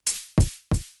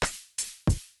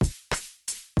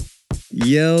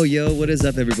Yo, what is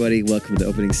up, everybody? Welcome to the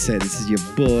opening set. This is your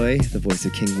boy, the voice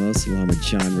of King Los, along with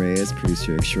John Reyes,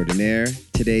 producer extraordinaire.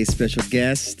 Today's special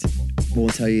guest,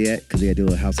 won't tell you yet because we got to do a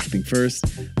little housekeeping first.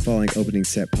 Following opening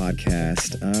set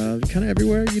podcast, kind of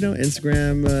everywhere,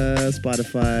 Instagram,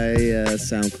 Spotify,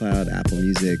 SoundCloud, Apple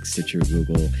Music, Stitcher,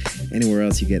 Google, anywhere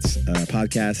else you get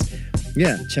podcast.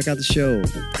 Yeah, check out the show,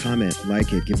 comment,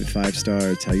 like it, give it 5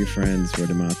 stars, tell your friends. Word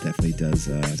of mouth definitely does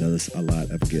us a lot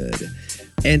of good.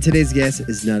 And today's guest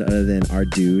is none other than our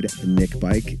dude, Nick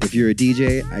Bike. If you're a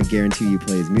DJ, I guarantee you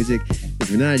play his music.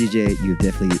 If you're not a DJ, you've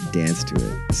definitely danced to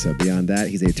it. So beyond that,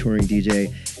 he's a touring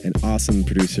DJ, an awesome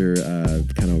producer,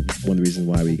 kind of one of the reasons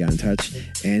why we got in touch.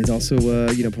 And he's also,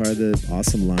 part of the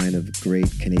awesome line of great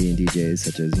Canadian DJs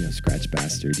such as, Scratch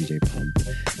Bastard, DJ Pump,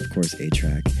 of course,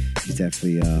 A-Track. He's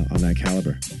definitely on that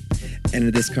caliber. And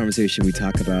in this conversation, we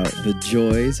talk about the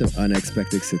joys of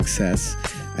unexpected success.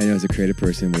 I know as a creative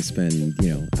person, we'll spend,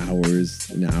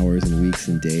 hours and weeks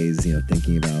and days,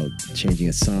 thinking about changing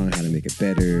a song, how to make it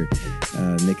better,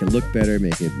 make it look better,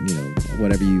 make it,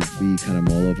 whatever we kind of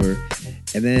mull over.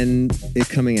 And then it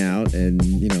coming out and,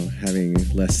 having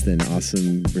less than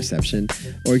awesome reception.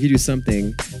 Or you could do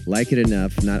something, like it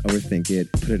enough, not overthink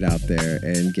it, put it out there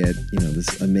and get,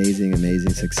 this amazing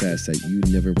success that you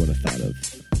never would have thought of.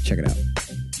 Check it out.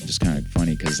 Just kind of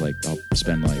funny because I'll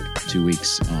spend 2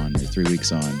 weeks on or 3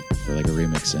 weeks on for a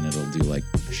remix and it'll do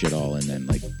shit all, and then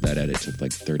that edit took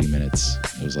 30 minutes.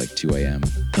 It was 2 a.m.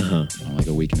 on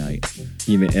a weeknight.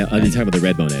 You talking about the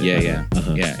Redbone edit? Yeah.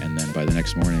 Yeah, and then by the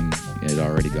next morning it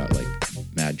already got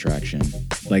mad traction.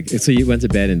 So you went to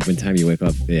bed and when time you wake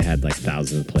up it had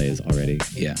thousands of plays already?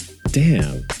 Yeah.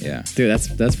 Damn. Yeah. Dude,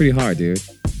 that's pretty hard, dude.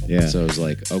 Yeah. So it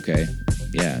was okay.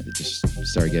 Yeah, it just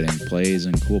started getting plays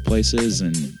in cool places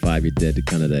and vibe. You did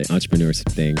kind of the entrepreneur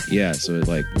thing. Yeah, so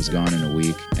it was gone in a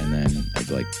week, and then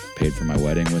I paid for my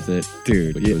wedding with it,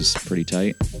 dude, which was pretty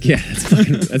tight. Yeah,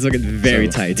 that's looking very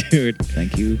tight, dude.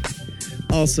 Thank you.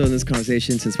 Also, in this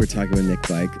conversation, since we're talking with Nick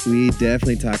Bike, we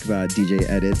definitely talk about DJ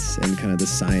edits and kind of the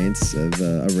science of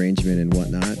arrangement and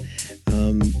whatnot.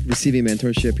 Receiving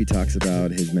mentorship, he talks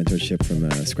about his mentorship from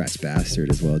Scratch Bastard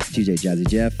as well, DJ Jazzy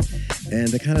Jeff, and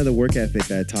the kind of the work ethic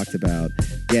that I talked about.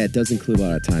 Yeah, it does include a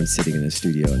lot of time sitting in the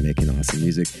studio and making awesome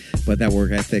music, but that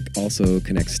work ethic also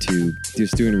connects to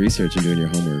just doing research and doing your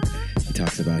homework. He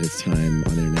talks about his time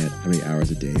on the internet, how many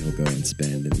hours a day he'll go and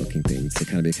spend and looking things to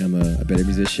kind of become a better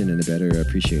musician and a better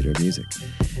appreciator of music.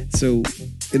 So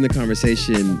in the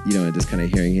conversation, and just kind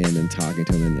of hearing him and talking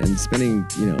to him and spending,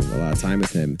 a lot of time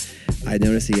with him, I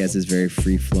noticed he has this very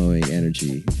free-flowing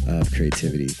energy of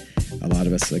creativity. A lot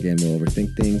of us, again, will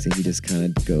overthink things, and he just kind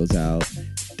of goes out,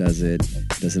 does it,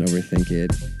 doesn't overthink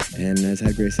it, and has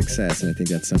had great success. And I think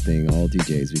that's something all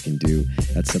DJs we can do.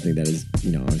 That's something that is,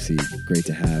 obviously great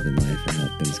to have in life and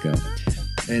how things go.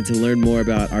 And to learn more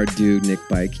about our dude, Nick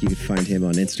Bike, you can find him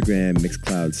on Instagram,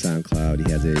 Mixcloud, SoundCloud.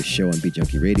 He has a show on Beat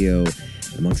Junkie Radio,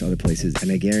 amongst other places.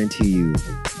 And I guarantee you,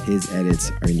 his edits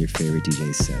are in your favorite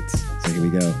DJ sets. So here we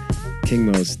go. King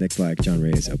Mos, Nick Bike, John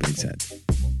Reyes, opening set.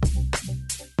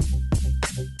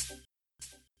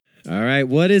 All right,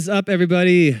 what is up,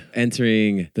 everybody?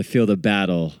 Entering the field of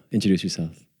battle. Introduce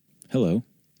yourself. Hello.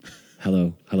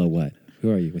 Hello what?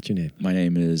 Who are you? What's your name? My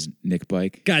name is Nick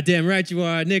Bike. Goddamn right you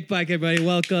are. Nick Bike, everybody.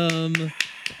 Welcome.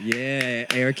 Yeah,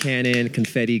 air cannon,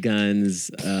 confetti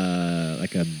guns,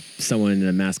 someone in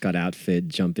a mascot outfit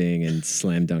jumping and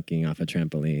slam dunking off a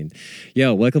trampoline.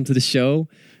 Yo, welcome to the show.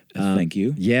 Thank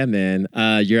you. Yeah, man.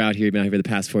 You're out here. You've been out here for the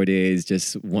past 4 days.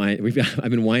 I've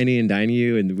been whining and dining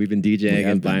you, and we've been DJing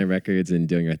and buying records and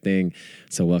doing our thing.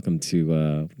 So welcome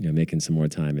to making some more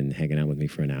time and hanging out with me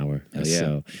for an hour. Hell yeah.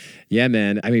 So, yeah,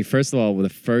 man. I mean, first of all, the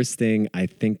first thing I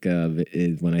think of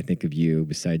is when I think of you,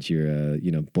 besides your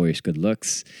boyish good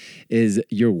looks, is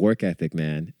your work ethic,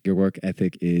 man. Your work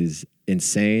ethic is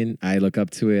insane. I look up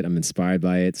to it. I'm inspired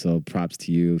by it. So props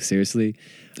to you. Seriously.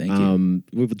 Thank you.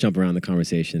 We'll jump around the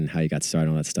conversation, how you got started,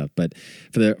 all that stuff. But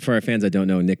for our fans that don't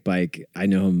know, Nick Bike, I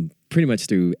know him pretty much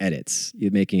through edits.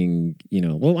 You're making,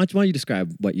 why don't you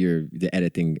describe what the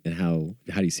editing and how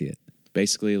do you see it?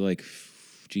 Basically,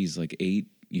 8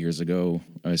 years ago,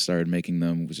 I started making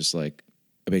them. It was just I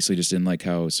basically just didn't like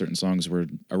how certain songs were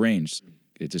arranged.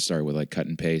 It just started with cut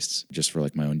and pastes just for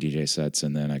my own DJ sets,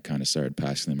 and then I kind of started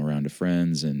passing them around to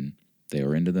friends, and they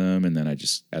were into them. And then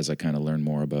as I kind of learned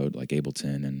more about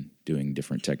Ableton and doing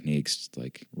different techniques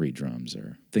like read drums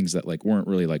or things that weren't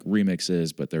really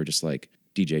remixes, but they're just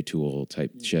DJ tool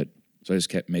type shit. So I just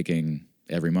kept making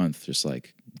every month, just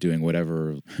doing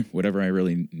whatever I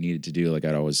really needed to do. I'd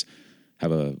always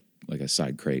have a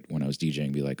side crate when I was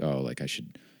DJing, be I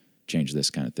should change this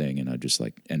kind of thing. And I'd just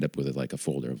like end up with like a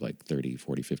folder of like 30,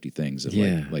 40, 50 things of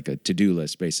Yeah. like a to-do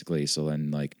list basically. So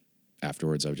then like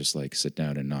afterwards I would just like sit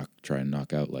down and try and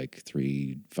knock out like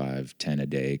 3, 5, 10 a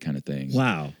day kind of thing.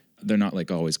 Wow. They're not like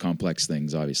always complex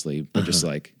things, obviously, but just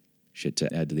like shit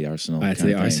to add to the arsenal. Add to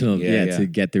the arsenal, to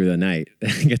get through the night,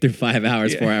 get through 5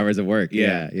 hours, 4 hours of work.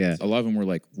 Yeah. A lot of them were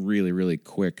like really, really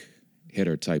quick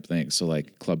hitter type things. So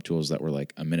like club tools that were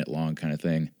like a minute long kind of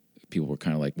thing. People were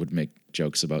kind of like, would make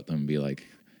jokes about them and be like,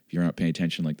 if you're not paying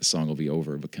attention, like the song will be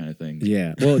over, but kind of thing.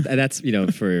 Yeah. Well, that's,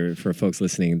 for folks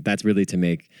listening, that's really to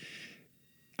make,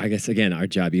 I guess, again, our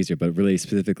job easier, but really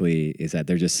specifically is that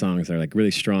they're just songs that are like really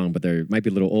strong, but they might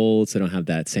be a little old, so they don't have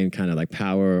that same kind of like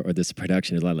power or this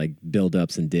production. There's a lot of like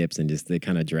build-ups and dips and just they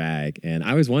kind of drag. And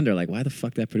I always wonder, like, why the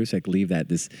fuck that producer like leave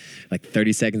this like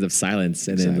 30 seconds of silence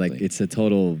and then like it's a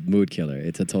total mood killer.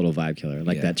 It's a total vibe killer,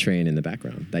 like that train in the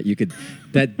background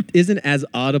that isn't as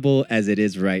audible as it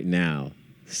is right now.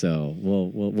 So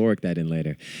we'll work that in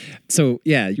later. So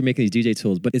yeah, you're making these DJ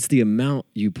tools, but it's the amount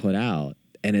you put out.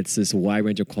 And it's this wide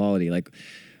range of quality. Like,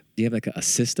 do you have like a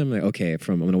system? Like, okay,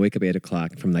 I'm gonna wake up at 8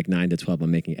 o'clock. From like 9 to 12,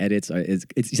 I'm making edits. Or you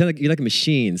sound like you're like a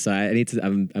machine. So I need to.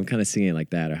 I'm kind of seeing it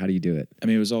like that. Or how do you do it? I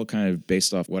mean, it was all kind of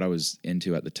based off what I was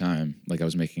into at the time. Like I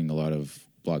was making a lot of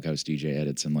Bloghouse DJ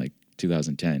edits in like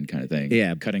 2010 kind of thing.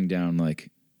 Yeah, cutting down like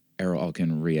Errol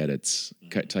Alkin re-edits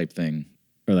cut type thing.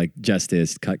 Or like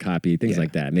Justice, cut copy, things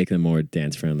like that. Making them more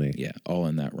dance friendly. Yeah, all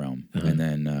in that realm. And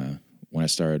then when I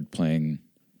started playing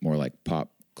more like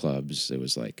pop clubs, it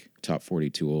was like top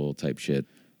 40 Tool type shit.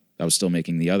 I was still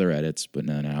making the other edits, but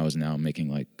then I was now making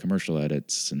like commercial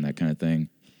edits and that kind of thing.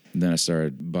 And then I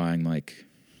started buying like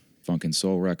funk and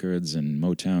soul records and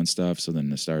Motown stuff. So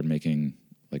then I started making,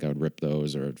 like I would rip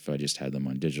those, or if I just had them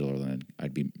on digital, then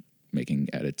I'd be making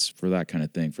edits for that kind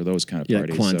of thing, for those kind of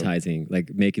parties. Yeah, quantizing,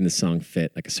 like making the song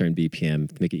fit like a certain BPM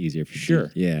to make it easier for you.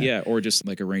 Yeah, or just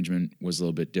like arrangement was a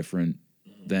little bit different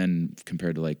then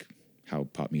compared to like how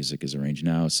pop music is arranged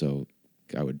now. So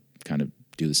I would kind of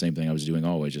do the same thing I was doing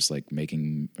always, just like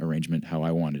making arrangement how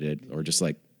I wanted it, or just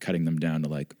like cutting them down to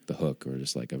like the hook, or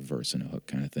just like a verse and a hook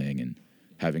kind of thing, and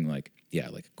having like a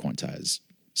quantized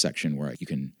section where you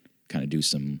can kind of do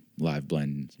some live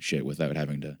blend shit without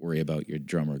having to worry about your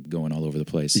drummer going all over the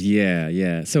place.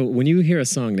 Yeah. So when you hear a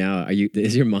song now,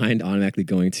 is your mind automatically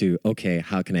going to, okay,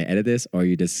 how can I edit this? Or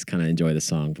you just kind of enjoy the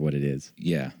song for what it is?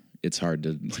 Yeah. It's hard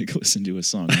to like listen to a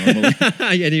song normally.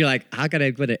 And you're like, how can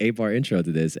I put an 8-bar intro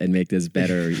to this and make this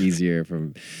better or easier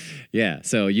from,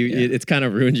 so it's kind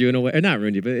of ruined you in a way, or not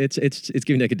ruined you, but it's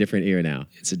giving like a different ear now.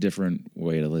 It's a different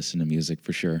way to listen to music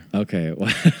for sure. Okay.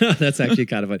 Well, that's actually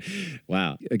kind of fun.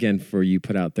 Wow. Again, for you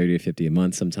put out 30 to 50 a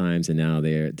month sometimes, and now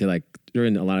they're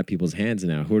in a lot of people's hands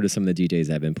now. Who are some of the DJs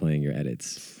that have been playing your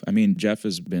edits? I mean, Jeff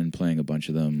has been playing a bunch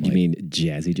of them. You mean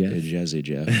Jazzy Jeff? Jazzy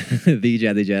Jeff. The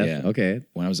Jazzy Jeff? Yeah. Okay.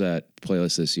 When I was at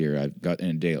Playlist this year, I got in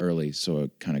a day early, so I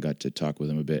kind of got to talk with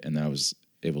him a bit, and then I was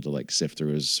able to like sift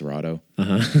through his Serato.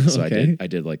 So okay. I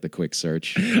did like the quick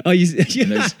search. Oh,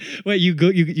 wait,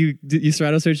 you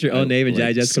Serato searched your own name in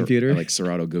Jazzy Jeff's computer? I like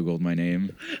Serato Googled my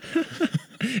name.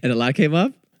 And a lot came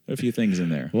up? A few things in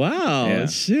there. Wow, yeah.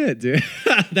 Shit, dude.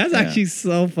 That's actually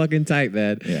so fucking tight,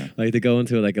 man. Yeah. Like to go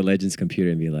into like a Legends computer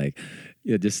and be like,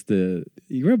 you're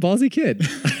a ballsy kid.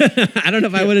 I don't know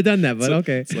if I would have done that, but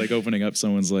okay. It's like opening up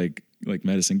someone's like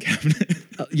medicine cabinet.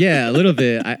 Yeah, a little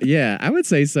bit. I would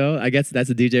say so. I guess that's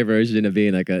a DJ version of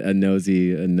being like a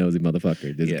nosy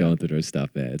motherfucker, just going through their stuff,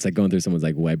 man. It's like going through someone's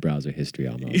like web browser history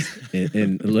almost,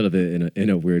 in a little bit in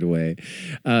a weird way.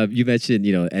 You mentioned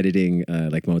editing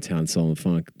like Motown, soul, and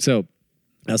funk. So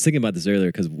I was thinking about this earlier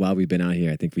because while we've been out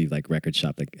here, I think we've like record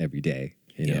shopped like every day.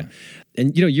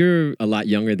 And you're a lot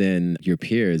younger than your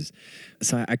peers,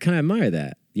 so I kind of admire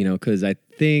that. Because I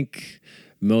think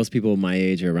most people my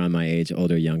age or around my age,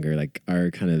 older, younger, like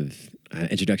our kind of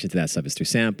introduction to that stuff is through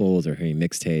samples or hearing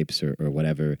mixtapes or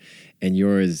whatever. And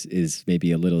yours is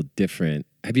maybe a little different.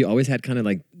 Have you always had kind of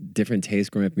like different tastes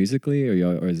growing up musically,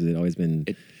 or has it always been?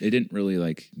 It didn't really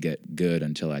like get good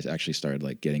until I actually started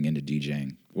like getting into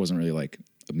DJing. It wasn't really like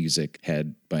a music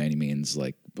head by any means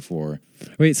like before.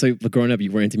 Wait, so growing up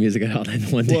you weren't into music at all then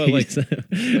one day? Well,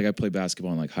 like I played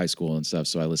basketball in like high school and stuff,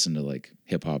 so I listened to like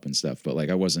hip hop and stuff, but like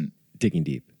I wasn't digging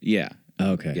deep. Yeah.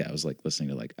 Oh, okay. Yeah, I was like listening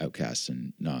to like Outkast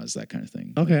and Nas, that kind of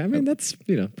thing. Okay, I mean that's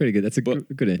pretty good. That's a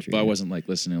good entry. But I wasn't like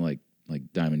listening to like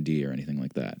Diamond D or anything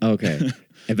like that. Okay.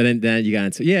 But then you got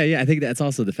into I think that's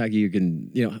also the fact that you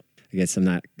can I guess I'm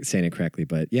not saying it correctly,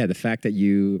 but yeah, the fact that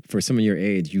you, for someone your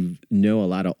age, you know a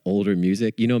lot of older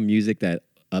music. Music that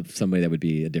of somebody that would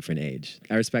be a different age.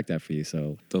 I respect that for you.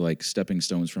 So the like stepping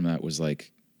stones from that was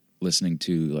like listening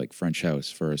to like French house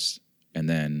first, and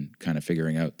then kind of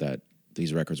figuring out that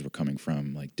these records were coming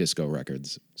from like disco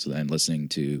records. So then listening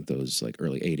to those like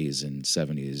early 80s and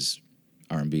 70s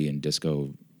R&B and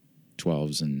disco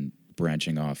 12s and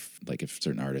branching off, like if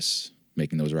certain artists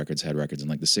making those records had records in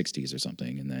like the 60s or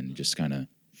something, and then just kind of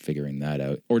figuring that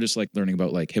out. Or just like learning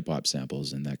about like hip hop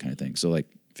samples and that kind of thing. So like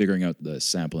figuring out the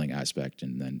sampling aspect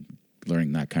and then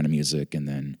learning that kind of music and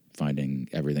then finding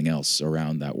everything else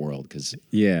around that world. Cause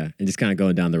Yeah, and just kind of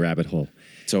going down the rabbit hole.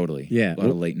 totally. Yeah. A lot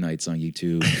of late nights on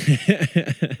YouTube.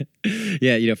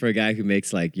 Yeah, you know, for a guy who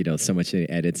makes like, you know, so much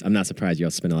edits, I'm not surprised you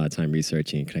all spend a lot of time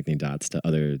researching and connecting dots to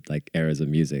other like eras of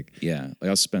music. Yeah. Like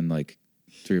I'll spend like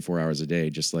 3 or 4 hours a day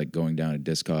just like going down to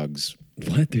Discogs.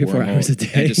 What, 3 or 4 hours a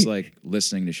day? And just like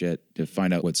listening to shit to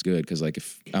find out what's good. Cause like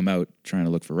if I'm out trying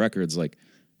to look for records, like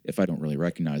if I don't really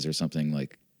recognize or something,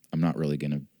 like I'm not really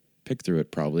going to pick through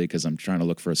it probably because I'm trying to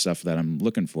look for stuff that I'm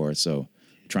looking for. So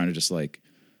I'm trying to just like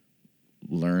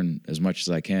learn as much as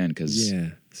I can because Yeah.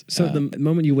 So the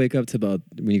moment you wake up to about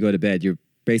when you go to bed, you're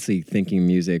basically thinking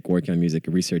music, working on music,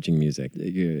 researching music.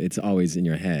 It's always in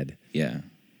your head. yeah.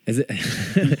 Is it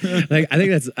like I think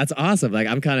that's awesome. Like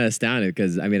I'm kind of astounded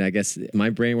because I mean I guess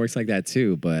my brain works like that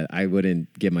too, but I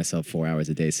wouldn't give myself 4 hours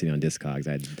a day sitting on Discogs.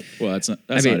 Well, that's not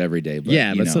every day, but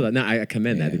yeah, you but know. still, no, I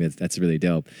commend that. I think that's really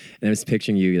dope. And I'm just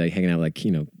picturing you like hanging out with, like,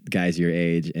 you know, guys your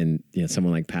age, and you know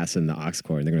someone like passing the aux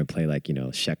cord, and they're gonna play like, you know,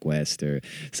 Sheck West or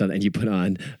something, and you put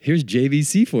on here's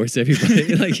JVC Force,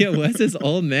 everybody. Like, yo, what's this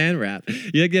old man rap?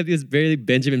 You like have this very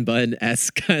Benjamin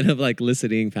Button-esque kind of like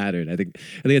listening pattern. I think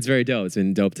it's very dope. It's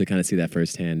been dope to kind of see that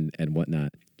firsthand and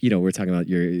whatnot. You know, we're talking about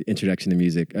your introduction to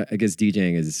music. I guess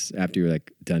DJing is after you're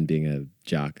like done being a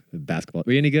jock of basketball.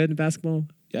 Were you any good in basketball?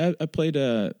 Yeah, I played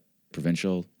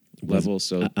provincial level,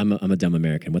 so I'm a dumb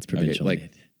American. What's provincial? Okay,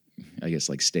 like I guess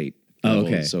like state. Oh, level.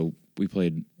 okay. So we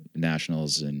played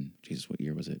nationals in Jesus, what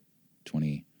year was it?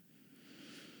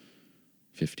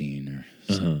 2015 or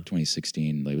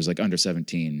 2016. Like, it was like under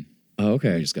 17. Oh,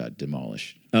 okay. We just got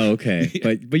demolished. Oh, okay.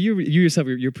 Yeah. But you yourself,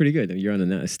 you're pretty good. You're on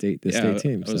the state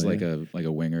team. I was so, like yeah.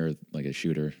 a winger, like a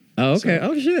shooter. Oh, okay.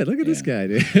 So, Oh shit! Look at this guy,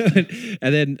 dude.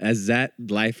 And then, has that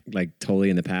life like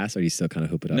totally in the past, or do you still kind of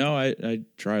hoop it up? No, I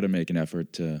try to make an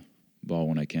effort to ball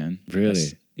when I can.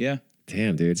 Really? Yeah.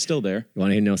 Damn, dude. It's still there. You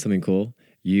want to know something cool?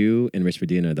 You and Rich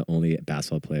Medina are the only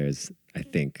basketball players I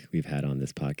think we've had on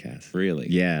this podcast. Really?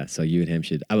 Yeah. So you and him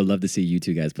should. I would love to see you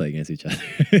two guys play against each other.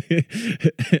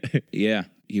 Yeah.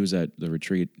 He was at the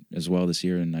retreat as well this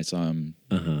year, and I saw him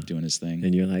doing his thing.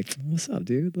 And you're like, "What's up,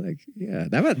 dude?" Like, yeah,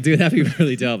 that'd be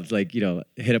really dope. It's like, you know,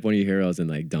 hit up one of your heroes and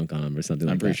like dunk on him or something.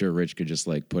 I'm like pretty that. sure Rich could just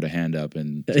like put a hand up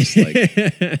and just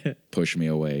like push me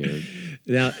away. Or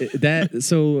Now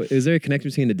so is there a connection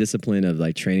between the discipline of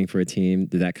like training for a team?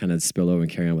 Did that kind of spill over and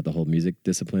carry on with the whole music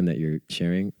discipline that you're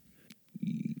sharing?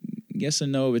 yes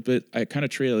and no, but I kind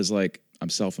of treat it as like I'm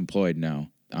self-employed now.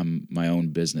 I'm my own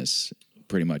business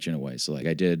pretty much in a way. So like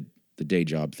I did the day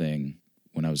job thing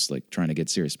when I was like trying to get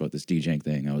serious about this DJing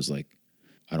thing. I was like,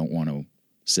 I don't want to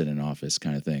sit in an office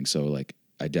kind of thing. So like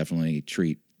I definitely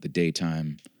treat the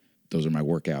daytime, those are my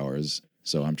work hours.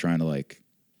 So I'm trying to like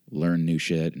learn new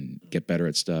shit and get better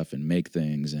at stuff and make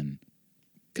things. And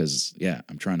cause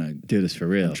I'm trying to Do this for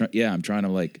real. I'm trying to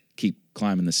like keep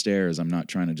climbing the stairs. I'm not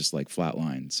trying to just like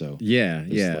flatline. So Yeah.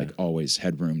 like always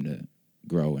headroom to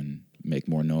grow and make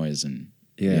more noise. And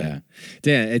Yeah.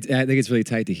 I think it's really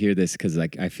tight to hear this because,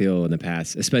 like, I feel in the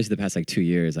past, especially the past, like, 2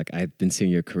 years, like, I've been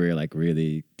seeing your career, like,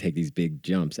 really take these big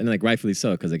jumps. And, like, rightfully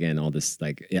so because, again, all this,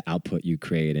 like, output you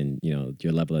create and, you know,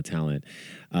 your level of talent.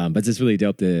 But it's just really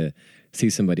dope to see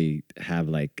somebody have,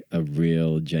 like, a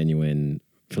real, genuine,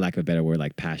 for lack of a better word,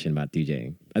 like, passion about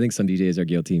DJing. I think some DJs are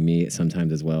guilty, me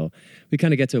sometimes as well. We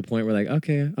kind of get to a point where, like,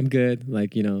 okay, I'm good.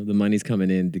 Like, you know, the money's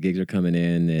coming in, the gigs are coming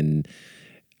in, and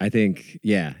I think,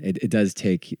 it does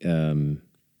take, that's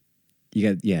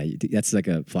like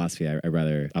a philosophy I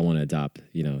want to adopt,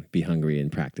 you know, be hungry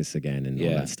and practice again and all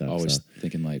that stuff. Always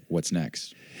thinking like, what's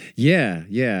next? Yeah.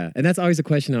 And that's always a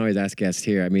question I always ask guests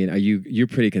here. I mean, you're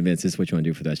pretty convinced this is what you want to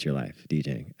do for the rest of your life,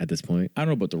 DJing at this point? I don't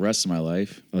know about the rest of my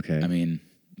life. Okay. I mean,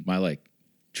 my like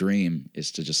dream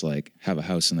is to just like have a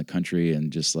house in the country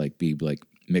and just like be like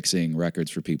mixing records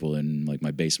for people in like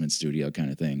my basement studio kind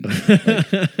of thing.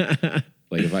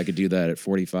 Like if I could do that at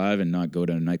 45 and not go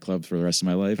to a nightclub for the rest of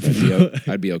my life,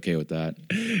 I'd be okay with that.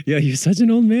 Yeah, you're such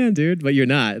an old man, dude. But you're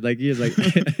not. Like you're like,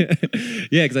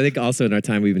 yeah. Because I think also in our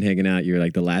time we've been hanging out, you're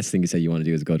like the last thing you said you want to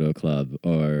do is go to a club,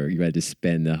 or you had to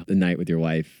spend the night with your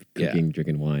wife cooking,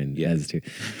 drinking wine. Yeah,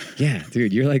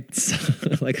 dude. You're like,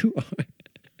 like who are?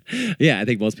 Yeah, I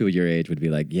think most people your age would be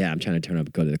like, yeah, I'm trying to turn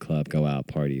up, go to the club, go out,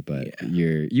 party. But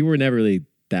you were never really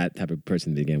that type of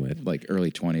person to begin with. Like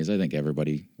early 20s, I think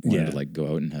everybody wanted to like go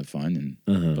out and have fun,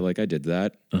 and but like I did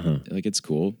that. Like it's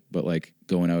cool, but like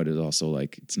going out is also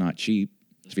like it's not cheap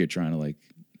if you're trying to like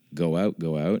go out,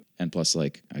 and plus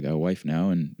like I got a wife now,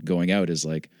 and going out is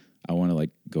like I want to like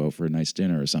go out for a nice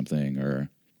dinner or something, or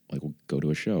like we'll go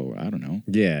to a show. I don't know.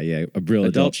 Yeah, a real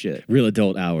Adult shit. real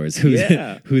adult hours. Who's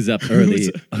Yeah. who's up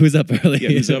early? Who's up early? Yeah,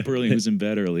 who's up early, who's in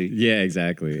bed early. Yeah,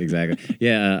 exactly.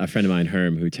 Yeah, a friend of mine,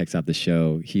 Herm, who checks out the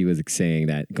show, he was saying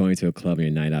that going to a club on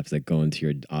your night off is like going to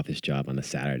your office job on a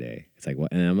Saturday. It's like,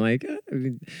 what? And I'm like, I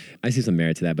mean, I see some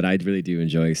merit to that, but I really do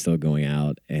enjoy still going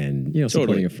out and, you know, supporting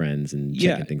Totally. your friends and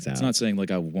checking things out. It's not saying like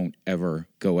I won't ever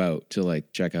go out to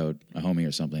like check out a homie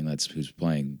or something that's who's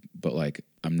playing, but like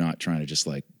I'm not trying to just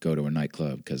like go to a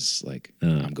nightclub because like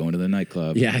I'm going to the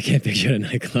nightclub. Yeah, I can't picture a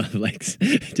nightclub like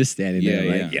just standing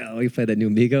there like, yo, you play that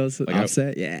new Migos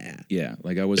Offset? Yeah,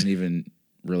 like I wasn't even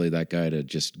really that guy to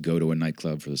just go to a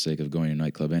nightclub for the sake of going to a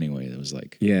nightclub anyway. It was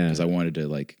like, because I wanted to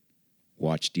like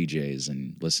watch DJs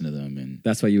and listen to them, and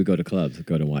that's why you would go to clubs,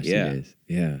 go to watch DJs.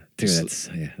 Yeah, dude,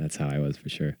 Just- that's how I was for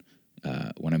sure.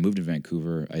 when I moved to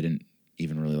Vancouver, I didn't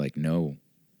even really like know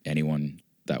anyone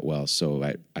that well, so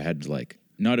I had to like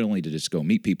not only to just go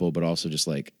meet people, but also just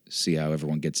like see how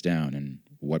everyone gets down and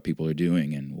what people are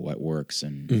doing and what works.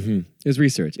 And It was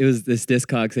research. It was this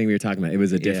Discog thing we were talking about. It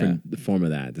was a different form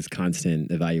of that, this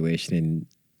constant evaluation and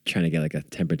trying to get like a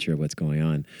temperature of what's going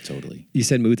on. Totally. You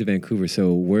said move to Vancouver,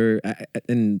 so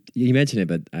and you mentioned it,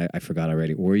 but I forgot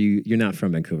already. You're not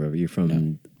from Vancouver, you're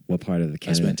from what part of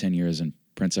Canada? I spent 10 years in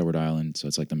Prince Edward Island, so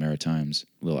it's like the Maritimes,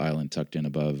 little island tucked in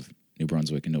above New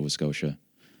Brunswick and Nova Scotia.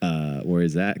 Where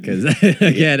is that? Because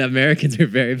again, Americans are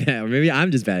very bad. Or maybe I'm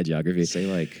just bad at geography. Say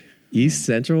like East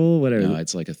Central, whatever. no,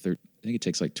 it's like I think it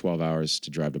takes like 12 hours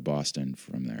to drive to Boston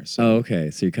from there. So Oh,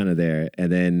 okay. So you're kind of there,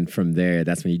 and then from there,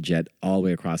 that's when you jet all the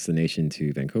way across the nation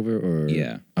to Vancouver, or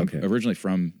yeah, okay, I'm originally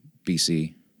from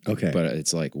BC. okay, But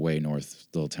it's like way north,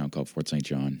 a little town called Fort St.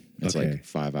 John. It's Okay. like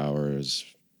 5 hours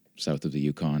south of the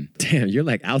Yukon. damn, you're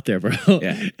like out there, bro.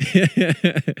 Yeah.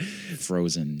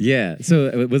 Frozen. Yeah.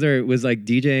 So was like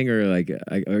DJing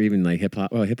or even like hip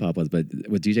hop? Well, hip hop was, but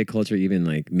was DJ culture even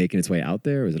like making its way out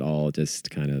there? Or was it all just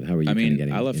kind of how were you? I kinda mean,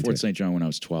 getting I left into Fort it? St. John when I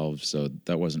was 12, so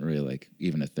that wasn't really like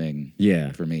even a thing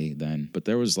Yeah. for me then. But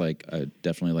there was like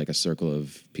definitely like a circle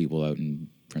of people out in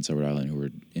Prince Edward Island who were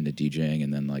into DJing,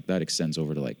 and then like that extends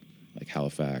over to like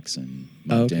Halifax and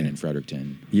Moncton okay. and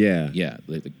Fredericton. Yeah. Yeah,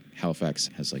 the Halifax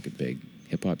has like a big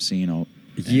hip hop scene.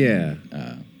 Yeah.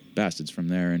 Bastards from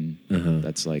there, and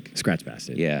that's like Scratch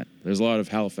Bastard. yeah. There's a lot of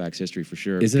Halifax history for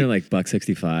sure. Isn't it like buck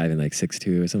 65 and like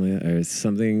 6'2" or something like that? Or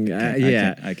something?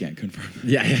 Yeah, I can't confirm.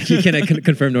 Yeah, you cannot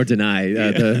confirm nor deny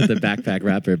the backpack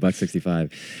rapper buck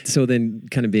 65. So then,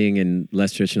 kind of being in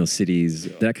less traditional cities,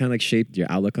 that kind of like shaped your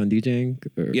outlook on DJing.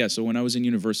 Or? Yeah, so when I was in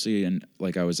university and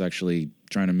like I was actually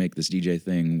trying to make this DJ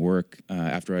thing work,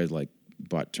 after I like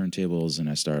bought turntables and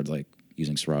I started like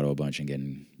using Serato a bunch and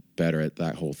getting better at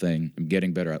that whole thing. I'm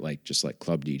getting better at like just like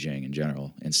club DJing in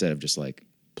general instead of just like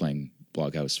playing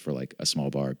Bloghouse for like a small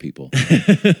bar of people.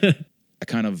 I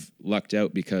kind of lucked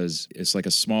out because it's like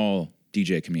a small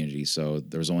DJ community, so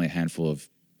there was only a handful of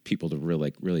people to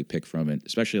really pick from it,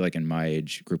 especially like in my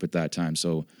age group at that time.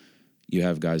 So you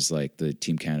have guys like the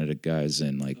Team Canada guys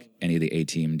and like any of the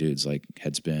A-Team dudes like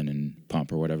Headspin and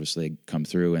Pump or whatever, so they come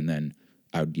through, and then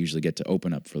I would usually get to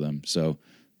open up for them. So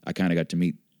I kind of got to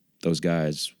meet those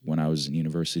guys when I was in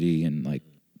university, and like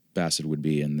Bastard would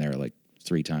be in there like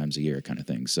 3 times a year kind of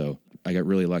thing. So I got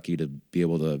really lucky to be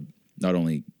able to not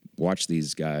only watch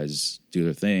these guys do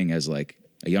their thing as like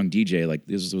a young DJ, like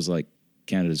this was like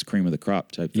Canada's cream of the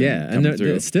crop type thing. Yeah, and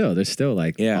they're still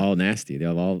like all nasty. They're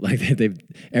all like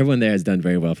everyone there has done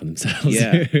very well for themselves.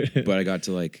 Yeah, but I got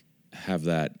to like have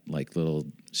that like little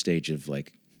stage of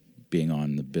like being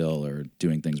on the bill or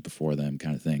doing things before them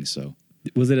kind of thing. So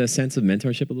was it a sense of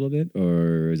mentorship a little bit,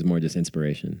 or is it more just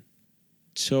inspiration?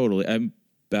 totally,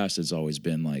 Bastard's always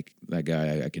been like that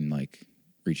guy I can like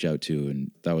reach out to,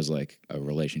 and that was like a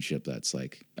relationship that's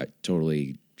like I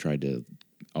totally tried to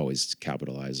always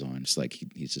capitalize on. It's like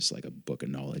he's just like a book of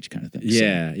knowledge kind of thing.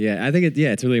 Yeah, yeah. I think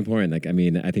it's really important. Like, I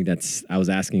mean, I think I was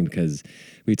asking because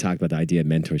we talked about the idea of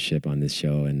mentorship on this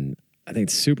show, and I think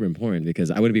it's super important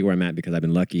because I wouldn't be where I'm at because I've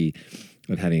been lucky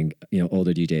of having,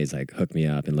 older DJs like hook me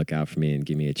up and look out for me and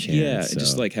give me a chance. Yeah, so.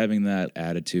 just like having that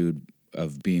attitude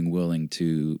of being willing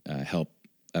to help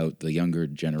out the younger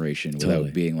generation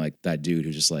without being like that dude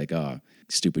who's just like,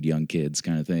 stupid young kids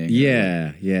kind of thing.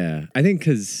 Yeah, yeah. I think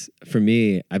because for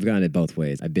me, I've gone it both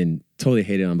ways. I've been totally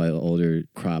hated on by the older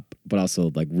crop, but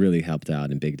also like really helped out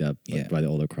and bigged up Yeah. by the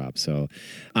older crop. So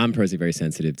I'm personally very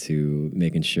sensitive to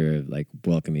making sure like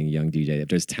welcoming young DJ. If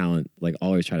there's talent, like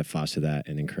always try to foster that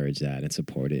and encourage that and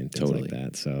support it and things Totally. like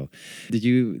that. So did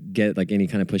you get like any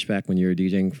kind of pushback when you were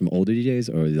DJing from older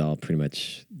DJs, or was it all pretty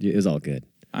much, it was all good?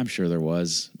 I'm sure there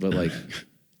was, but like,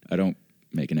 I don't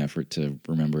make an effort to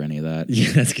remember any of that.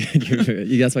 Yeah, that's good.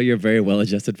 That's why you're a very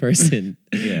well-adjusted person.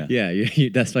 Yeah. Yeah.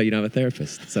 That's why you don't have a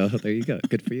therapist. So there you go.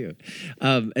 Good for you.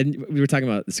 And we were talking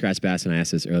about the Scratch Bass, and I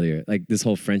asked this earlier, like this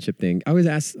whole friendship thing. I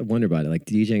always wonder about it. Like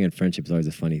DJing and friendship is always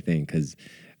a funny thing because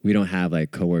we don't have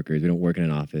like coworkers. We don't work in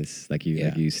an office like you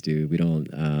used to. We don't.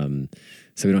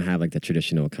 So we don't have like the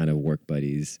traditional kind of work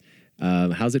buddies.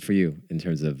 How's it for you in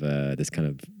terms of this kind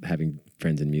of having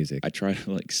friends in music? I try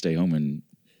to like stay home and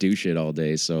do shit all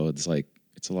day, so it's like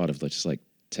it's a lot of just like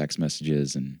text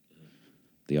messages and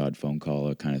the odd phone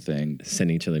call kind of thing.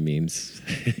 Sending each other memes.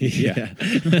 Yeah.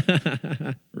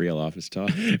 Real office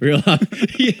talk. Real,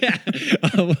 yeah.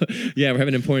 Yeah, we're having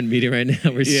an important meeting right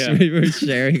now. We're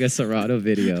sharing a Serato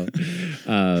video.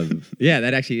 Yeah,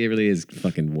 that actually, it really is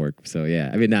fucking work. So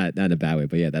yeah, I mean, not in a bad way,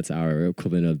 but yeah, that's our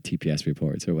equivalent of TPS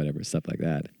reports or whatever, stuff like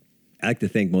that. I like to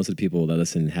think most of the people that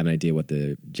listen have an idea what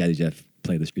the Jazzy Jeff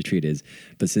Playlist Retreat is.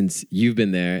 But since you've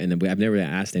been there, and I've never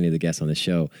asked any of the guests on the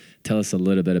show, tell us a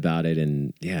little bit about it.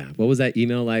 And yeah, what was that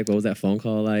email like? What was that phone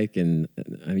call like? And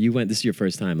you went, this is your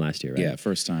first time last year, right? Yeah,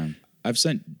 first time. I've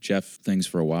sent Jeff things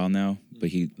for a while now, but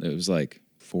it was like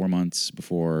 4 months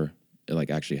before it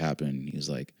like actually happened. He was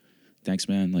like, thanks,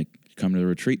 man. Like, come to the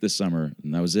retreat this summer.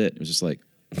 And that was it. It was just like,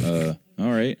 all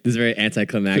right. This is very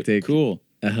anticlimactic. Cool.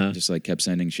 Uh-huh. Just like kept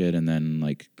sending shit, and then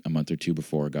like a month or two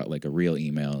before got like a real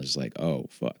email. It's like, oh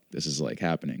fuck, this is like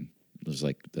happening. It was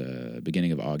like the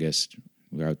beginning of August.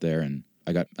 We were out there, and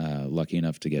I got lucky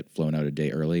enough to get flown out a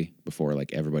day early before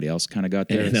like everybody else kind of got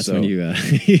there. And that's so, when you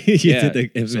yeah, did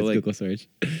the infamous so, like, Google search.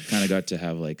 Kind of got to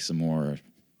have like some more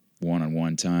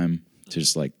one-on-one time to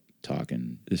just like talk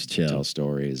and Just chill. tell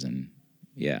stories, and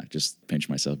yeah, just pinch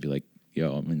myself, be like,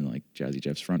 yo, I'm in like Jazzy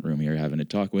Jeff's front room here having a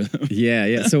talk with him.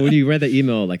 Yeah. So when you read the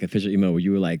email, like official email, were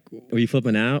you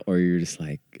flipping out, or you were just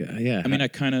like, yeah? I mean, I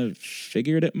kind of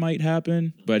figured it might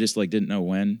happen, but I just like didn't know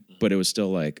when. But it was still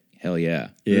like, hell yeah,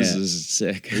 this is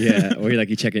sick. Yeah, or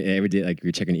you check it every day, like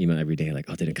you're checking email every day, like,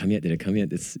 oh, did it come yet?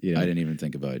 It's, you know. I didn't even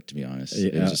think about it, to be honest.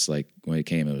 It was just like when it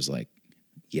came, it was like,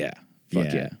 yeah,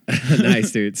 fuck yeah.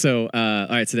 Nice, dude. So all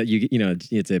right, so that you know,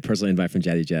 it's a personal invite from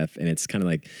Jazzy Jeff, and it's kind of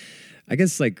like, I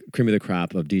guess like cream of the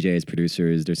crop of DJs,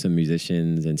 producers. There's some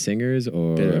musicians and singers,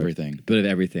 or Bit of everything. Bit of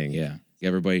everything. Yeah.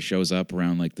 Everybody shows up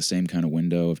around like the same kind of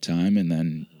window of time, and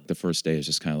then the first day is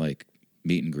just kind of like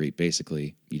meet and greet.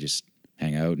 Basically, you just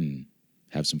hang out and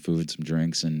have some food, some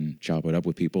drinks, and chop it up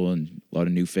with people, and a lot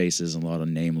of new faces and a lot of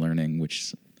name learning,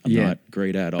 which I'm not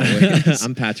great at always.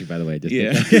 I'm Patrick, by the way.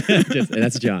 And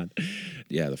that's John.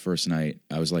 Yeah, the first night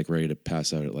I was like ready to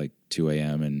pass out at like 2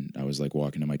 a.m. and I was like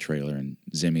walking to my trailer, and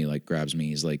Zimmy like grabs me.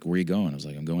 He's like, "Where you going?" I was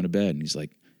like, "I'm going to bed." And he's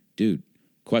like, "Dude,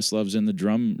 Questlove's in the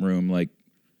drum room like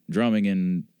drumming,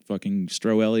 and fucking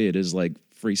Stro Elliott is like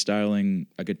freestyling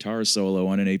a guitar solo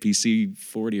on an APC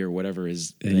 40 or whatever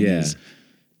his thing is."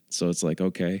 So it's like,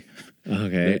 okay.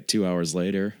 2 hours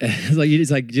later, it's like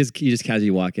you just casually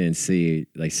walk in and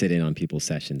sit in on people's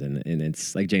sessions, and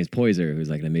it's like James Poyser, who's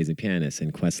like an amazing pianist,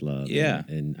 and Questlove. Yeah,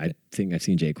 and I think I've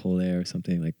seen J. Cole there or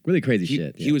something, like really crazy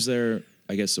shit. He was there,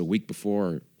 I guess, a week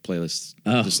before Playlist,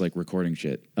 just like recording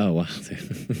shit. Oh wow.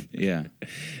 Yeah.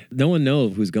 No one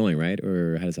knows who's going, right?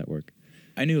 Or how does that work?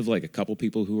 I knew of like a couple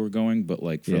people who were going, but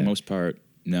like for the most part,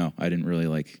 no, I didn't really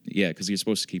because you're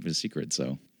supposed to keep it a secret.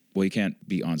 So, well, you can't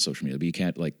be on social media, but you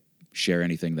can't like share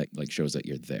anything that like shows that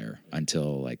you're there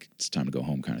until like it's time to go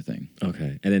home kind of thing.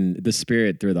 Okay. And then the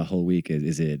spirit through the whole week,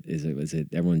 is it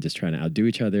everyone just trying to outdo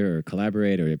each other or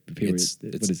collaborate, or people,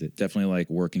 what is it? Definitely like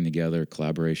working together,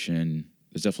 collaboration.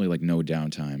 There's definitely like no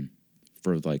downtime.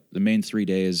 For like the main 3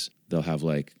 days, they'll have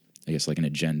like, I guess like an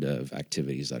agenda of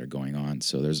activities that are going on.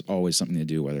 So there's always something to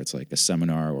do, whether it's like a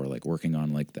seminar or like working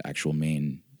on like the actual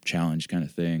main challenge kind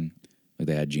of thing. Like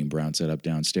they had Gene Brown set up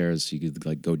downstairs, so you could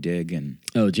like go dig and.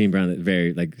 Oh, Gene Brown,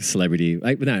 very like celebrity.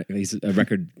 Like, not he's a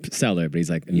record seller, but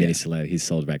he's like a mini celeb. He's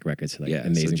sold records to like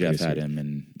amazing. So Jeff producer. had him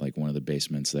in like one of the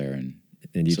basements there, and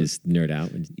you just nerd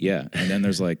out. Yeah, and then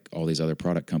there's like all these other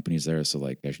product companies there. So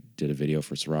like I did a video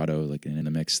for Serato, like in the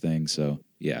mix thing. So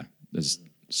yeah, there's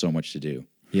so much to do.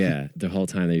 Yeah, the whole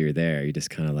time that you're there, you're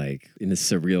just kind of like in this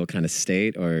surreal kind of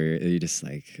state, or are you just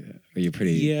like, are you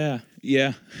pretty?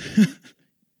 Yeah.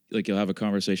 Like you'll have a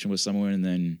conversation with someone, and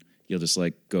then you'll just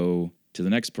like go to the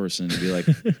next person and be like,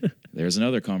 there's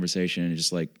another conversation, and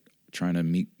just like trying to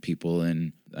meet people.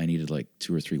 And I needed like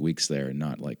 2 or 3 weeks there and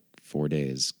not like 4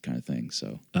 days kind of thing.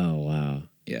 So, Oh, wow.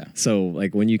 yeah. So,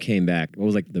 like, when you came back, what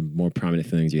was like the more prominent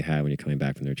feelings you had when you're coming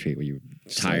back from the retreat? Were you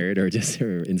tired or just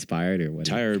or inspired or what?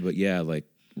 Tired, but yeah, like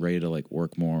ready to like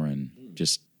work more and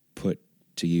just put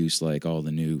to use like all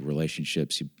the new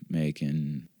relationships you make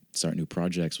and start new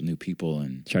projects with new people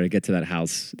and Try to get to that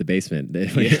house, the basement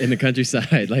in the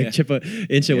countryside, like chip a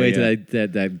inch away to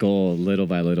that goal little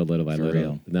by little by For little.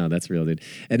 real. No, that's real, dude.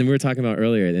 And then we were talking about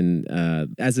earlier, and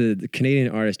as a Canadian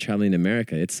artist traveling to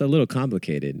America, it's a little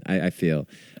complicated, I feel.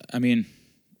 I mean,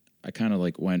 I kind of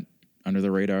like went under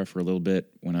the radar for a little bit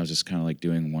when I was just kind of like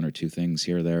doing 1 or 2 things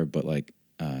here or there. But like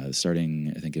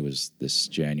starting, I think it was this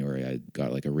January, I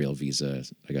got like a real visa.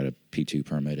 I got a P2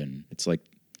 permit, and it's like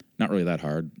not really that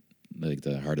hard. Like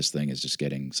the hardest thing is just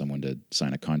getting someone to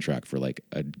sign a contract for like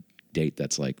a date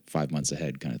that's like 5 months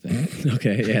ahead kind of thing.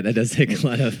 Okay, yeah, that does take a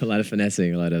lot of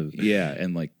finessing, a lot of Yeah,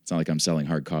 and like it's not like I'm selling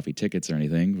hard coffee tickets or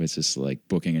anything. But it's just like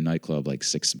booking a nightclub like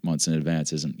 6 months in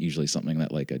advance isn't usually something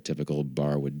that like a typical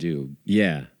bar would do.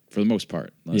 yeah. For the most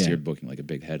part, unless Yeah. you're booking like a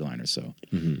big headliner. So,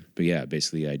 but yeah,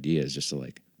 basically the idea is just to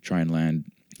like try and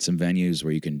land some venues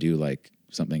where you can do like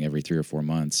something every 3 or 4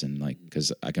 months, and like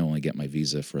because I can only get my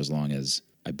visa for as long as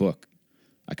I book.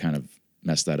 I kind of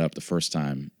messed that up the first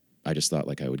time. I just thought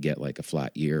like I would get like a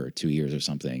flat year or 2 years or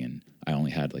something, and I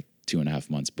only had like 2.5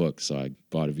 months booked. So I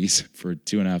bought a visa for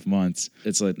 2.5 months.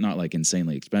 It's like not like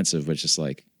insanely expensive, but it's just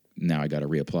like now I got to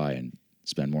reapply and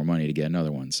spend more money to get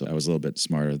another one. So I was a little bit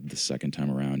smarter the second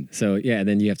time around. So yeah, and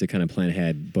then you have to kind of plan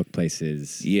ahead, book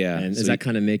places. Yeah. And does So that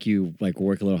kind of make you like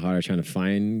work a little harder trying to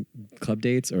find club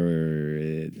dates,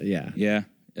 or yeah? Yeah.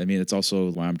 I mean, it's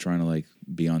also why I'm trying to like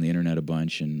be on the internet a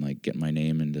bunch and like get my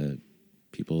name into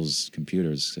people's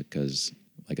computers, because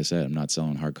like I said, I'm not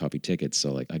selling hard copy tickets.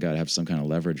 So like I got to have some kind of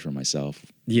leverage for myself.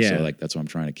 Yeah. So like that's why I'm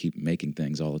trying to keep making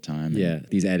things all the time. Yeah,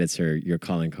 these edits are your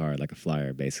calling card, like a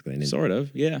flyer, basically. And Sort of.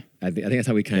 Yeah. I think that's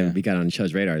how we kind of Yeah. we got on each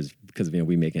other's radars, because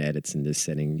we making edits and just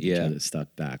sending each Yeah. other's stuff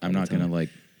back. I'm all the not going to time. like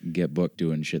get booked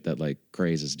doing shit that like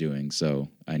Craze is doing. So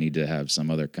I need to have some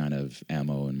other kind of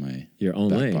ammo in my Your own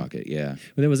back lane. pocket. Yeah.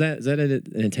 Well, then is that an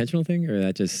intentional thing, or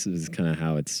that just is kind of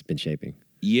how it's been shaping?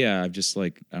 Yeah. I've just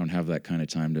like, I don't have that kind of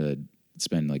time to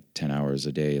spend like 10 hours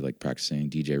a day like practicing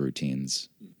DJ routines.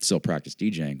 Still practice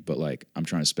DJing, but like I'm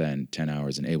trying to spend 10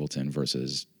 hours in Ableton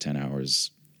versus 10 hours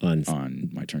On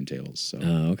my turntables. So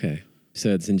Oh, okay.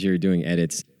 So since you're doing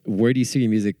edits, where do you see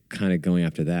your music kind of going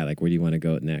after that? Like, where do you want to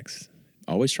go next?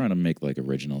 always trying to make like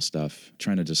original stuff,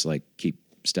 trying to just like keep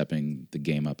stepping the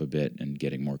game up a bit and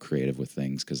getting more creative with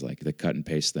things, because like the cut and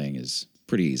paste thing is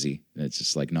pretty easy. It's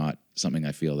just like not something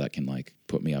I feel that can like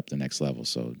put me up the next level.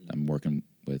 So I'm working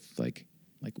with like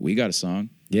we got a song.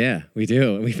 Yeah, we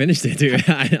do. We finished it, dude.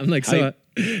 I'm like, so,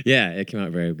 yeah, it came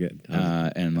out very good.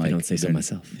 And like I don't say so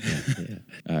myself.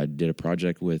 Yeah. did a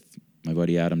project with my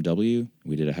buddy Adam W.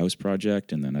 We did a house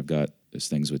project, and then I've got those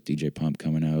things with DJ Pump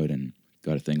coming out, and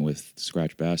got a thing with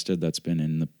Scratch Bastard that's been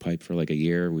in the pipe for like a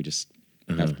year. We just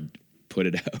have to put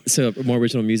it out. So more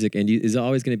original music, and is it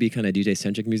always going to be kind of DJ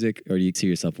centric music, or do you see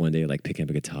yourself one day like picking up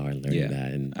a guitar and learning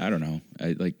that? And I don't know.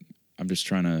 I'm just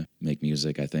trying to make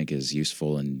music I think is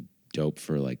useful and dope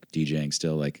for like DJing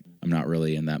still. Like I'm not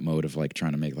really in that mode of like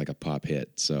trying to make like a pop hit.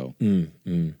 So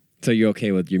so you're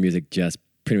okay with your music just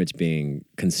pretty much being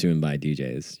consumed by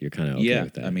DJs? You're kind of okay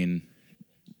with that? I mean,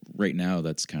 right now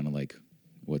that's kind of like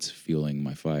what's fueling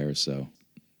my fire. So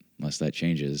unless that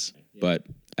changes, but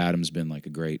Adam's been like a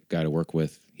great guy to work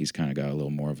with. He's kind of got a little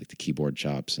more of like the keyboard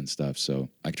chops and stuff. So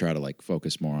I try to like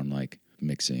focus more on like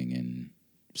mixing and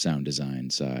sound design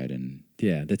side and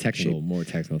yeah, the technical, more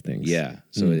technical things. yeah.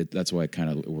 So that's why it kind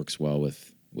of works well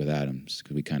with Adams,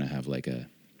 because we kind of have like a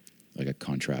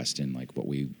contrast in like what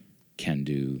we can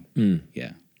do.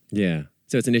 Yeah. Yeah.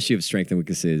 So it's an issue of strengths and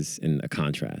weaknesses and a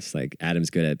contrast. Like Adam's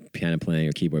good at piano playing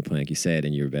or keyboard playing, like you said,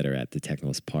 and you're better at the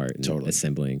technical part and Totally.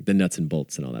 assembling the nuts and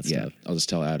bolts and all that Yeah. stuff. I'll just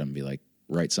tell Adam, be like,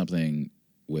 write something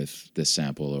with this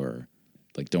sample, or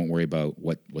like don't worry about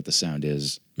what the sound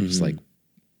is. Just like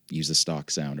use the stock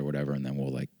sound or whatever, and then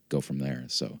we'll like go from there.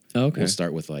 So we'll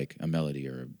start with like a melody,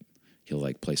 or he'll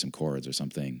like play some chords or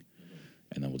something,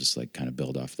 and then we'll just like kind of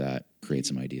build off that, create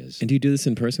some ideas. And do you do this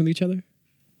in person with each other?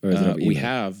 Or is it over We email?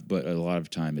 have, but a lot of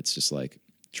time it's just like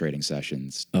trading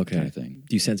sessions Okay. kind of thing.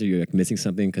 Do you sense that you're like missing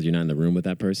something because you're not in the room with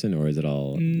that person, or is it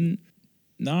all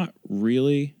Not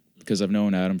really, because I've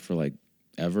known Adam for like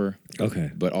ever.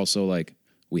 okay? But also like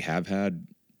we have had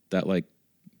that like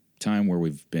time where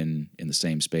we've been in the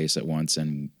same space at once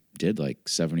and did like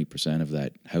 70% of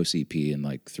that house EP in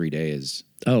like 3 days.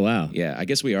 Oh wow! Yeah, I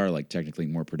guess we are like technically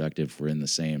more productive if we're in the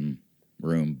same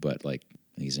room, but like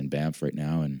he's in Banff right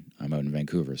now, and I'm out in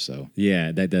Vancouver. So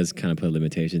Yeah, that does kind of put a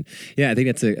limitation. Yeah, I think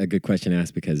that's a good question to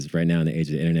ask because right now in the age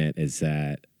of the internet is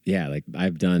that, yeah, like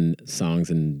I've done songs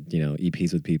and,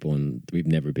 EPs with people and we've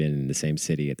never been in the same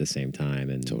city at the same time.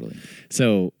 And totally.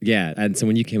 So, yeah. And so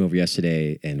when you came over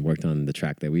yesterday and worked on the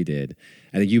track that we did,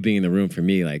 I think you being in the room for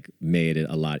me, like made it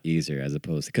a lot easier as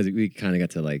opposed to, because we kind of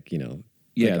got to like,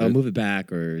 Yeah, I'll move it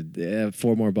back or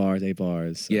 4 more bars, 8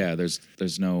 bars. So. Yeah, there's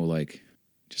no like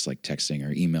just like texting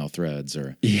or email threads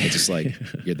or Yeah. it's just like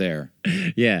you're there.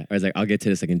 Yeah, I was like, I'll get to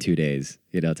this like in 2 days,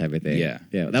 type of thing. Yeah.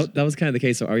 That was kind of the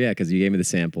case. So, because you gave me the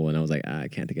sample, and I was like, I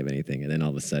can't think of anything, and then all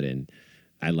of a sudden,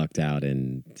 I lucked out,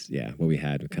 and what we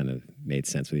had kind of made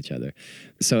sense with each other.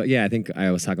 So, I think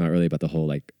I was talking about earlier about the whole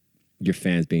like your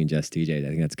fans being just DJs. I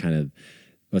think that's kind of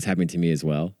what's happening to me as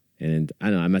well. And I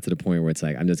don't know, I'm at to the point where it's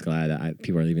like, I'm just glad that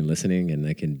people are even listening and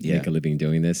I can make a living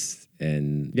doing this.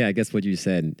 And I guess what you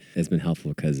said has been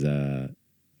helpful because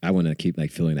I want to keep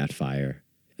like feeling that fire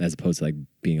as opposed to like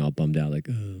being all bummed out, like,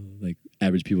 oh, like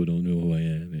average people don't know who I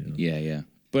am. Yeah.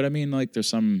 But I mean, like there's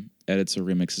some edits or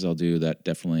remixes I'll do that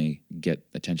definitely get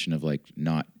attention of like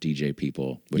not DJ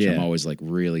people, which I'm always like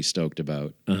really stoked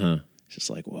about. It's just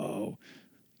like, whoa.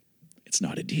 It's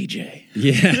not a DJ.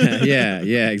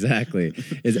 Yeah, exactly.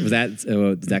 Does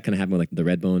that kind of happen with like the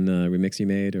Redbone remix you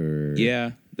made, or?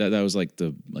 Yeah, that was like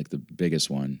the biggest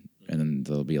one, and then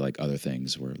there'll be like other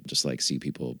things where just like see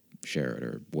people share it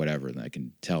or whatever, and I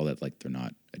can tell that like they're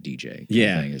not a DJ.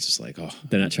 Yeah, it's just like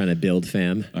they're not trying to build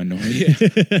fam. A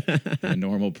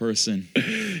normal person.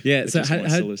 Yeah. So how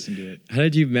to listen to it. How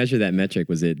did you measure that metric?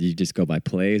 Was it you just go by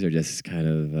plays or just kind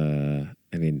of?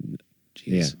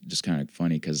 Jeez, just kind of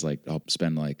funny because like I'll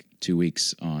spend like 2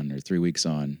 weeks on or 3 weeks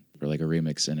on for like a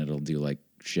remix and it'll do like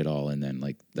shit all, and then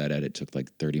like that edit took like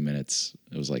 30 minutes.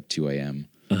 It was like 2 a.m.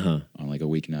 On like a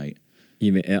weeknight.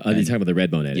 You're talking about the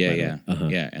Redbone edit?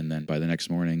 Yeah. And then by the next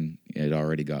morning, it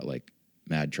already got like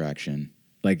mad traction.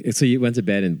 Like, so you went to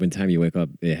bed and when time you wake up,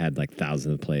 it had like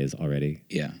thousands of plays already.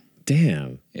 Yeah.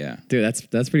 Damn. Yeah. Dude,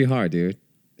 that's pretty hard, dude.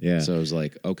 Yeah. So I was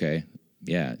like, okay.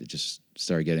 Yeah, it just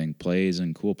started getting plays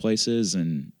in cool places,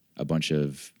 and a bunch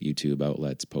of YouTube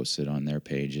outlets posted on their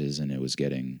pages, and it was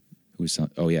getting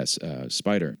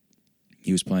Spider.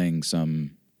 He was playing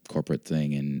some corporate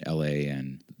thing in LA,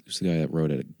 and who's the guy that wrote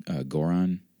it?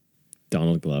 Goron.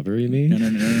 Donald Glover, you mean? No.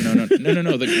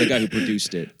 The guy who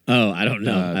produced it. Oh, I don't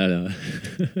know.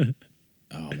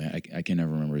 Oh man, I can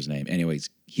never remember his name. Anyways,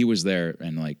 he was there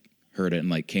and like heard it and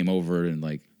like came over and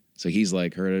like. So he's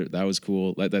like heard it. That was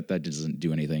cool. That doesn't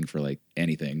do anything for like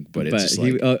anything, but it's just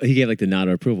like he gave like the nod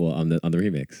of approval on the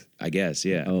remix. I guess,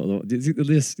 yeah. Oh,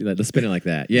 let's spin it like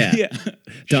that. Yeah, yeah.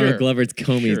 Donald Glover's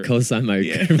Comey co-signed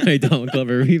my Donald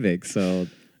Glover remix. So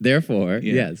therefore,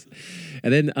 yes.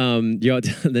 And then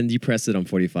then you pressed it on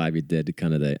 45. You did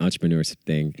kind of the entrepreneur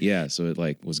thing. Yeah. So it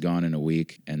like was gone in a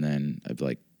week, and then I've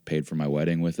like paid for my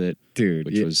wedding with it, dude,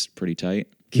 which was pretty tight.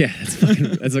 Yeah,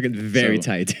 that's looking very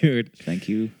tight, dude. Thank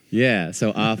you. Yeah,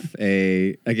 so off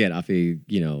a I get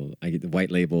the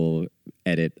white label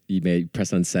edit, you made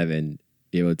press on 7,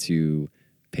 able to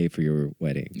pay for your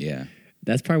wedding. Yeah,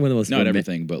 that's probably one of the most not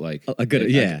everything, but like a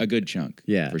good a good chunk.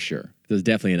 Yeah, for sure. There's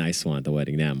definitely an ice one at the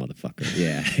wedding now, motherfucker.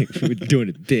 Yeah, we're doing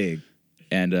it big.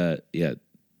 And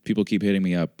people keep hitting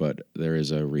me up, but there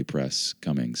is a repress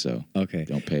coming, so okay,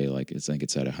 don't pay I think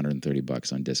it's at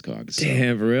 $130 on Discogs.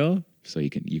 Damn, for real? So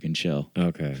you can chill.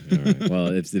 Okay, all right. Well,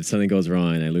 if something goes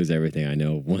wrong and I lose everything, I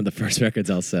know one of the first records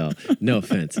I'll sell. No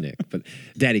offense, Nick, but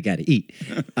Daddy got to eat.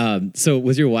 So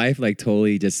was your wife like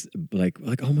totally just like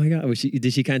oh my god?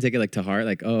 Did she kind of take it like to heart?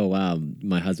 Like, oh wow,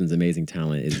 my husband's amazing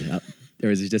talent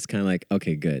or is it just kind of like,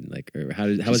 okay, good? Like, or how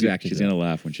was your action? She's gonna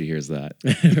laugh when she hears that.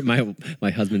 my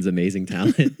husband's amazing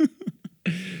talent.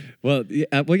 Well, yeah.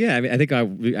 I mean, I think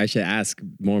I should ask.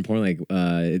 More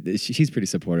importantly, she's pretty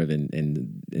supportive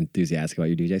and enthusiastic about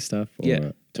your DJ stuff. Or?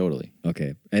 Yeah, totally.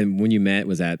 Okay. And when you met,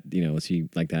 was she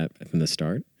like that from the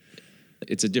start?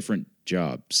 It's a different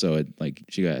job, so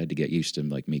she had to get used to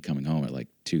like me coming home at like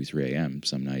 2-3 a.m.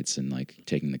 some nights and like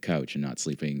taking the couch and not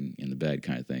sleeping in the bed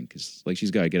kind of thing, because like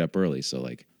she's got to get up early. So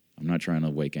like I'm not trying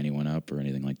to wake anyone up or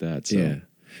anything like that. So. Yeah.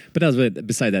 But that was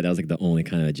beside that was like the only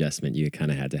kind of adjustment you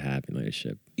kind of had to have in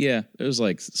leadership. Yeah, there was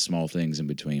like small things in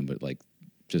between, but like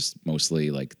just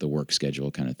mostly like the work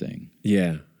schedule kind of thing.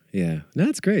 Yeah. No,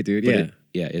 that's great, dude. But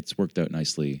it's worked out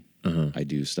nicely. I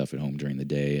do stuff at home during the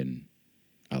day, and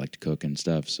I like to cook and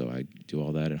stuff, so I do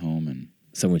all that at home. And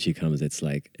so when she comes, it's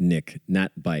like Nick,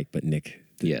 not Bike, but Nick.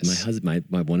 Yes. My husband,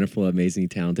 my wonderful, amazing,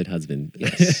 talented husband.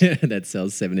 Yes. That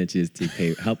sells 7 inches to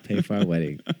help pay for our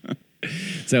wedding.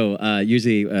 So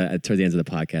usually towards the end of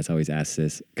the podcast, I always ask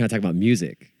this, kind of talk about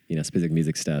music. specific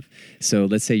music stuff. So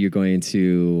let's say you got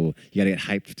to get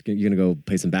hyped. You're going to go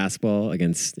play some basketball you're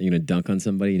going to dunk on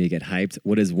somebody and you get hyped.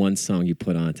 What is one song you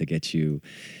put on to get you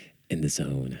in the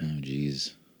zone? Oh,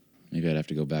 geez. Maybe I'd have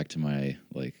to go back to my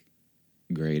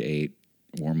grade 8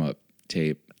 warm-up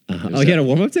tape. Oh, you had a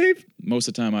warm-up tape? Most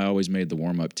of the time, I always made the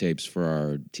warm-up tapes for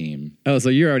our team. Oh, so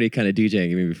you're already kind of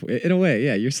DJing me before. In a way,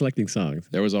 yeah, you're selecting songs.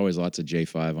 There was always lots of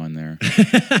J5 on there.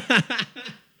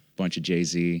 Bunch of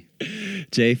Jay-Z.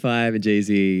 J5 and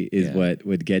Jay-Z is what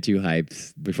would get you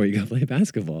hyped before you go play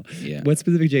basketball. Yeah. What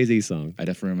specific Jay-Z song? I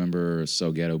definitely remember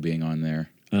So Ghetto being on there.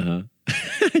 Uh-huh.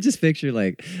 I just picture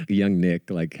young Nick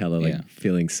hella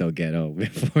feeling so ghetto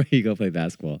before you go play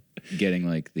basketball. Getting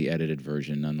the edited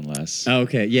version nonetheless. Oh,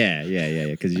 okay. Yeah.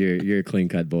 Because you're a clean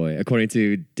cut boy. According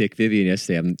to Dick Vivian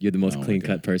yesterday, you're the most clean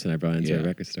cut person I brought into a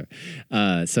record store.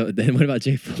 So then what about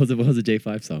what was the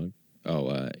J5 song?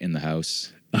 Oh, In the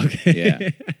House. Okay. Yeah.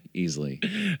 Easily.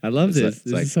 I love this.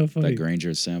 This is so funny. That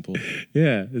Granger's sample.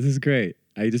 Yeah, this is great.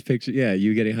 I just picture,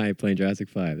 you getting high playing Jurassic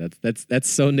 5. That's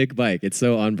so Nick Bike. It's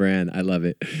so on brand. I love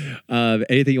it.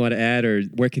 Anything you want to add, or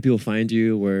where can people find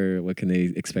you? What can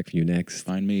they expect from you next?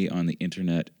 Find me on the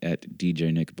internet at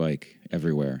DJ Nick Bike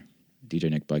everywhere.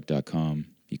 DJNickBike.com.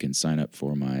 You can sign up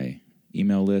for my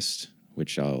email list,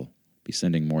 which I'll be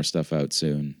sending more stuff out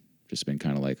soon. Just been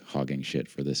kind of hogging shit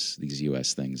for these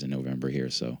US things in November here.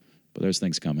 But there's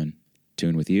things coming.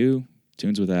 Tune with you.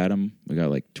 Tunes with Adam. We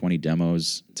got 20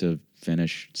 demos to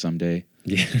finish someday.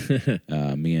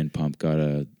 Yeah. Me and Pump got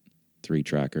a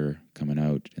 3-tracker coming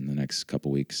out in the next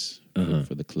couple weeks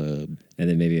for the club. And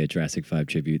then maybe a Jurassic 5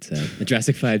 tribute set. A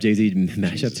Jurassic 5 Jay-Z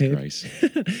mashup tape. Christ.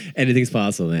 Anything's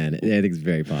possible, man. Anything's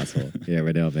very possible. Yeah,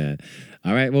 right now, man.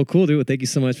 All right, well, cool, dude. Well, thank you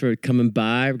so much for coming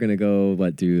by. We're going to go,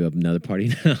 do another party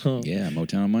now? Yeah,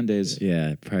 Motown Mondays.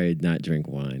 Yeah, probably not drink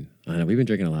wine. I know, we've been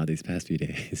drinking a lot these past few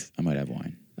days. I might have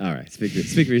wine. All right, speak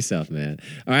for yourself, man.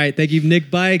 All right, thank you,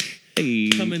 Nick Bike. Hey.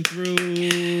 Coming through.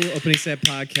 Opening Set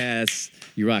Podcast.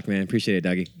 You rock, man. Appreciate it,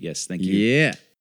 Dougie. Yes, thank you. Yeah.